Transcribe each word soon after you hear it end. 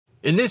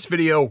In this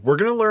video, we're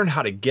going to learn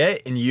how to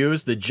get and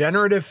use the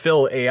Generative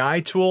Fill AI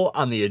tool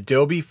on the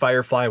Adobe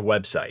Firefly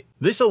website.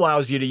 This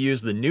allows you to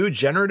use the new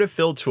Generative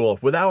Fill tool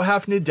without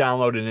having to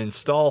download and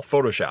install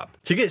Photoshop.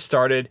 To get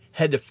started,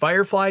 head to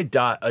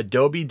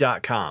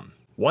firefly.adobe.com.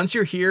 Once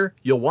you're here,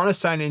 you'll want to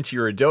sign into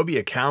your Adobe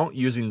account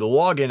using the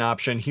login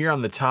option here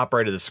on the top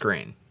right of the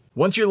screen.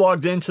 Once you're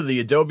logged into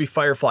the Adobe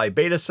Firefly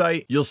beta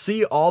site, you'll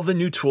see all the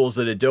new tools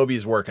that Adobe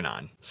is working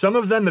on. Some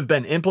of them have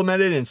been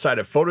implemented inside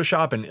of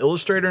Photoshop and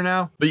Illustrator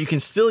now, but you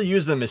can still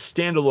use them as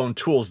standalone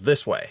tools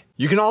this way.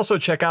 You can also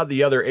check out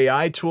the other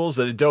AI tools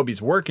that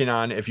Adobe's working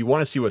on if you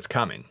want to see what's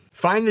coming.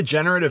 Find the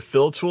Generative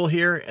Fill tool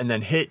here and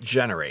then hit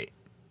Generate.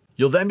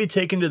 You'll then be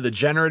taken to the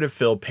Generative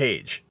Fill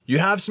page. You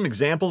have some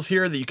examples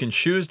here that you can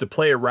choose to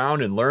play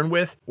around and learn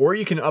with, or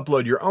you can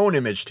upload your own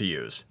image to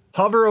use.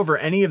 Hover over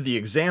any of the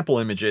example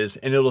images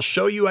and it'll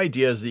show you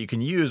ideas that you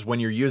can use when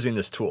you're using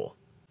this tool.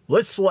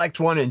 Let's select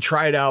one and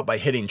try it out by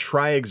hitting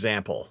Try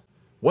Example.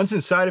 Once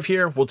inside of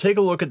here, we'll take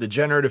a look at the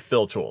Generative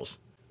Fill tools.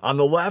 On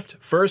the left,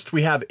 first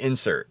we have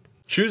Insert.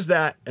 Choose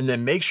that and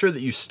then make sure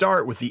that you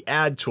start with the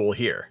Add tool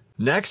here.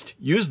 Next,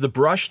 use the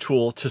Brush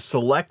tool to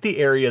select the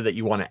area that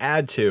you want to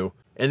add to,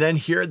 and then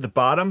here at the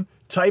bottom,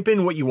 type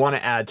in what you want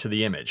to add to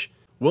the image.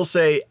 We'll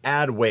say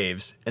Add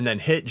Waves and then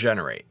hit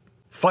Generate.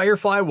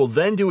 Firefly will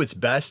then do its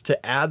best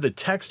to add the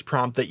text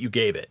prompt that you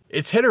gave it.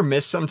 It's hit or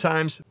miss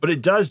sometimes, but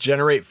it does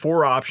generate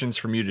 4 options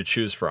for you to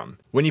choose from.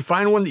 When you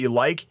find one that you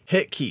like,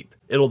 hit Keep.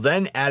 It'll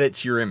then add it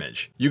to your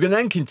image. You can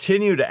then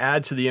continue to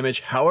add to the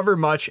image however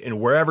much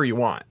and wherever you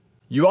want.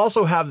 You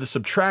also have the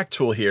Subtract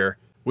tool here,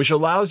 which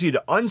allows you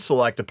to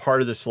unselect a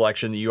part of the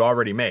selection that you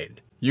already made.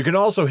 You can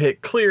also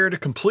hit Clear to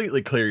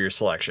completely clear your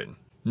selection.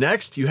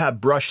 Next, you have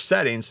Brush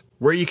Settings,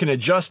 where you can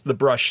adjust the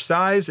brush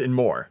size and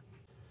more.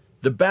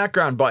 The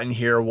background button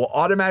here will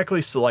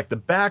automatically select the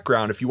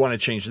background if you want to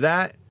change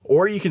that,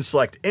 or you can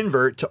select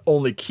Invert to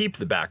only keep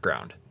the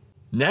background.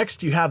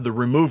 Next, you have the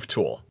Remove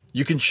tool.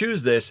 You can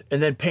choose this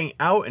and then paint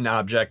out an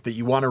object that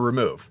you want to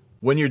remove.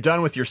 When you're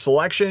done with your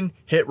selection,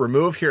 hit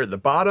Remove here at the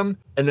bottom,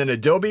 and then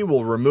Adobe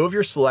will remove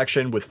your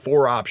selection with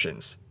 4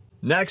 options.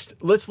 Next,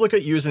 let's look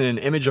at using an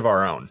image of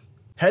our own.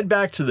 Head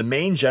back to the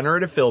main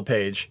Generative Fill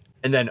page,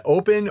 and then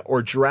open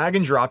or drag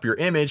and drop your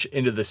image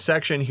into the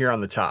section here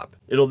on the top.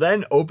 It'll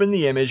then open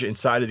the image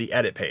inside of the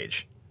edit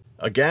page.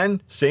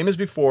 Again, same as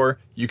before,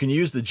 you can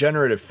use the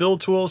Generative Fill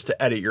tools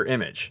to edit your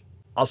image.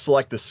 I'll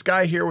select the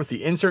sky here with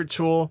the Insert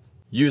tool,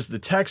 use the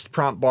text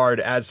prompt bar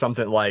to add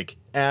something like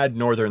Add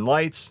Northern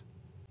Lights,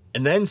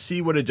 and then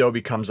see what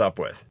Adobe comes up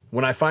with.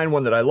 When I find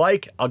one that I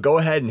like, I'll go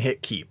ahead and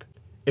hit Keep.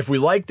 If we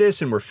like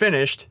this and we're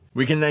finished,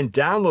 we can then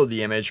download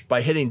the image by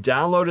hitting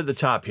Download at the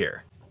top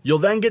here. You'll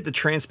then get the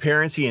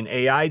Transparency and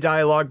AI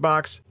dialog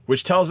box,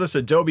 which tells us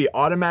Adobe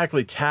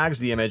automatically tags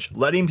the image,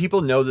 letting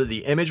people know that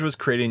the image was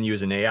created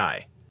using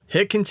AI.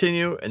 Hit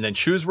Continue and then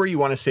choose where you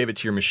want to save it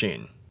to your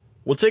machine.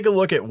 We'll take a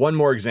look at one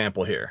more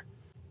example here.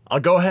 I'll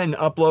go ahead and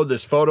upload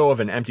this photo of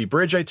an empty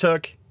bridge I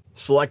took,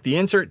 select the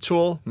Insert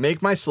tool,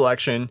 make my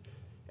selection,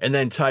 and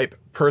then type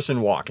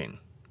Person Walking.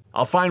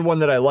 I'll find one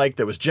that I like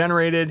that was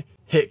generated,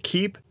 hit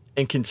Keep,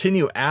 and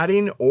continue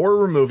adding or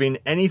removing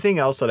anything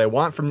else that I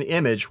want from the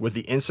image with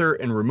the Insert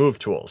and Remove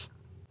tools.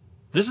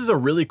 This is a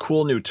really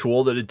cool new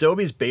tool that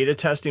Adobe's beta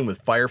testing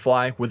with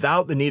Firefly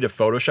without the need of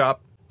Photoshop,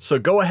 so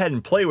go ahead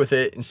and play with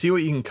it and see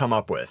what you can come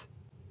up with.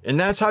 And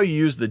that's how you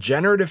use the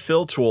Generative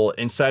Fill tool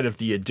inside of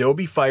the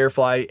Adobe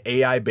Firefly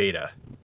AI beta.